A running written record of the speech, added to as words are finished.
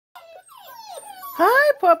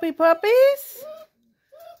Hi, puppies.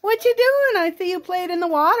 What you doing? I see you played in the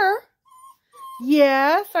water.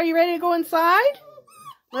 Yes. Are you ready to go inside?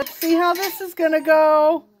 Let's see how this is going to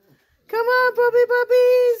go. Come on,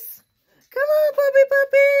 puppies. Come on,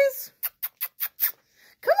 puppies.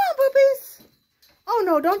 Come on, puppies. Oh,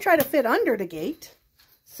 no, don't try to fit under the gate.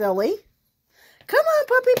 Silly. Come on,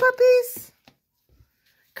 puppies.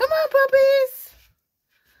 Come on, puppies.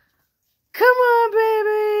 Come on,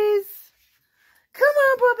 babies. Come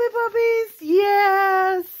on, puppies.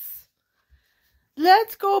 Yes.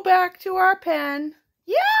 Let's go back to our pen.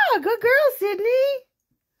 Yeah, good girl, Sydney.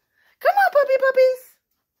 Come on, puppies.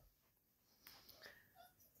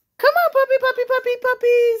 Come on,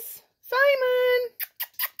 puppies. Simon.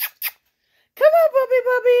 Come on,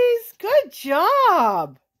 puppies. Good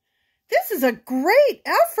job. This is a great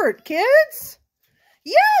effort, kids.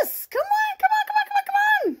 Yes. Come on. Come on, puppies.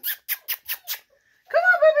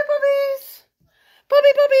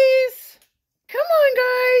 Puppies. Come on,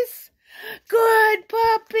 guys. Good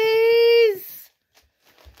puppies.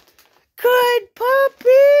 Good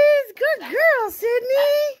puppies. Good girl,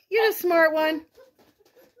 Sydney. You're a smart one.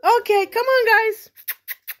 Okay, come on, guys.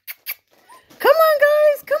 Come on,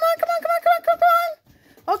 guys. Come on.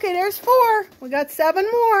 Okay, there's 4. We got 7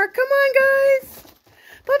 more. Come on, guys.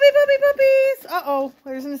 Puppies. Uh-oh,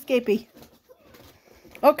 there's an escapee.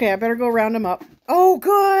 Okay, I better go round them up. Oh,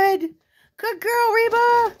 good. Good girl,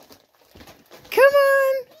 Reba. Come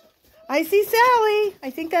on. I see Sally. I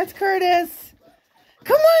think that's Curtis.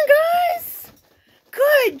 Come on, guys.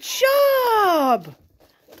 Good job.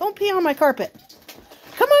 Don't pee on my carpet.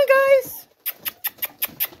 Come on, guys.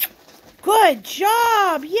 Good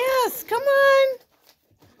job. Yes, come on.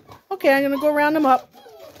 Okay, I'm going to go round them up.